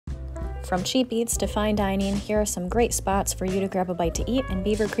From cheap eats to fine dining, here are some great spots for you to grab a bite to eat in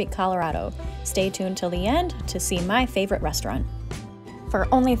Beaver Creek, Colorado. Stay tuned till the end to see my favorite restaurant. For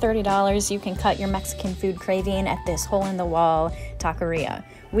only $30, you can cut your Mexican food craving at this hole-in-the-wall taqueria.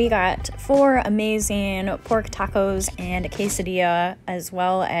 We got 4 amazing pork tacos and a quesadilla, as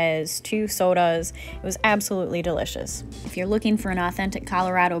well as 2 sodas. It was absolutely delicious. If you're looking for an authentic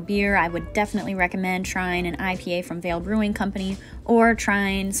Colorado beer, I would definitely recommend trying an IPA from Vail Brewing Company or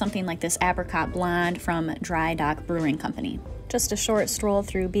trying something like this Apricot Blonde from Dry Dock Brewing Company. Just a short stroll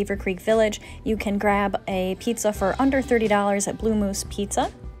through Beaver Creek Village, you can grab a pizza for under $30 at Blue Moose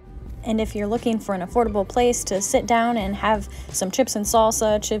Pizza. And if you're looking for an affordable place to sit down and have some chips and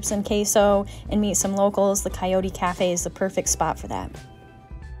salsa, chips and queso, and meet some locals, the Coyote Cafe is the perfect spot for that.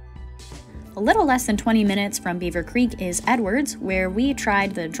 A little less than 20 minutes from Beaver Creek is Edwards, where we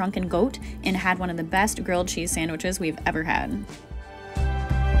tried the Drunken Goat and had one of the best grilled cheese sandwiches we've ever had.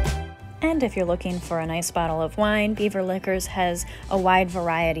 And if you're looking for a nice bottle of wine, Beaver Liquors has a wide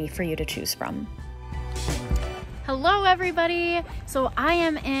variety for you to choose from. Hello everybody! So I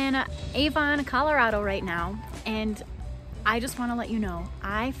am in Avon, Colorado right now, and I just want to let you know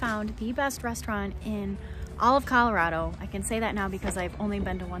I found the best restaurant in all of Colorado. I can say that now because I've only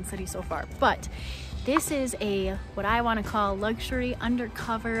been to one city so far, but this is what I want to call luxury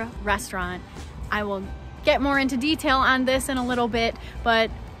undercover restaurant. I will get more into detail on this in a little bit,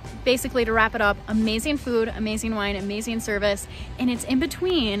 but basically, to wrap it up, amazing food, amazing wine, amazing service, and it's in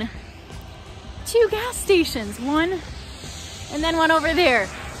between 2 gas stations, one and then one over there.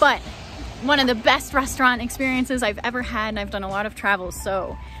 But one of the best restaurant experiences I've ever had, and I've done a lot of travels,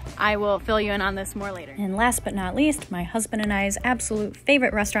 so I will fill you in on this more later. And last but not least, my husband and I's absolute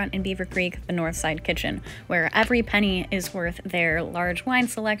favorite restaurant in Beaver Creek, the Northside Kitchen, where every penny is worth their large wine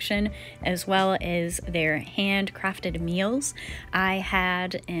selection as well as their handcrafted meals. I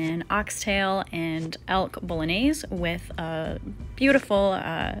had an oxtail and elk bolognese with a beautiful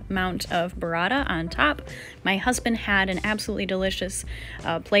amount of burrata on top. My husband had an absolutely delicious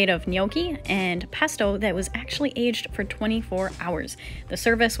plate of gnocchi and pesto that was actually aged for 24 hours. The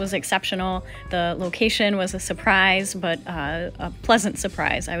service was exceptional. The location was a surprise, but a pleasant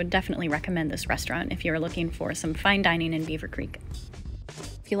surprise. I would definitely recommend this restaurant if you're looking for some fine dining in Beaver Creek.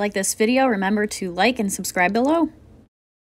 If you like this video, remember to like and subscribe below.